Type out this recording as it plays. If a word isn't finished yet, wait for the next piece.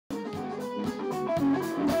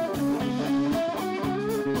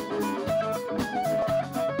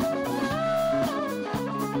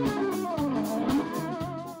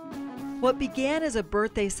What began as a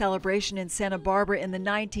birthday celebration in Santa Barbara in the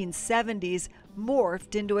 1970s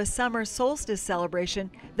morphed into a summer solstice celebration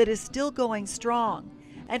that is still going strong.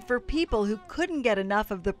 And for people who couldn't get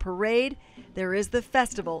enough of the parade, there is the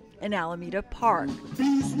festival in Alameda Park.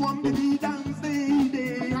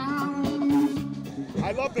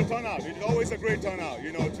 I love the turnout. It's always a great turnout.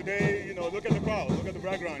 You know, today, look at the crowd, look at the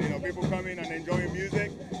background. People coming and enjoying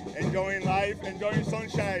music, enjoying life, enjoying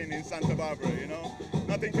sunshine in Santa Barbara,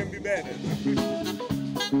 Nothing can be better.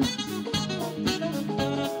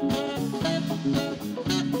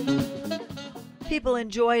 People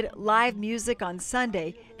enjoyed live music on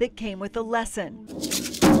Sunday that came with a lesson.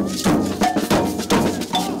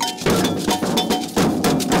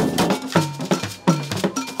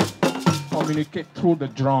 Communicate through the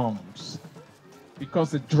drums,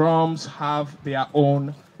 because the drums have their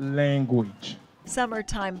own language.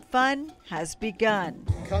 Summertime fun has begun.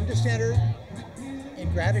 Come to center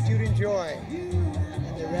in gratitude and joy,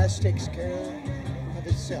 and the rest takes care of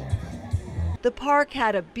itself. The park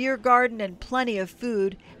had a beer garden and plenty of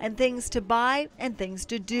food and things to buy and things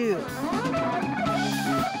to do.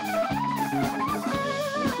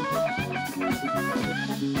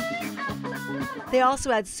 They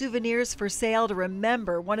also had souvenirs for sale to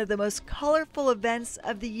remember one of the most colorful events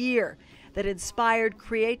of the year that inspired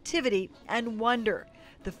creativity and wonder,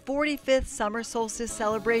 the 45th Summer Solstice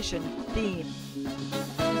Celebration theme.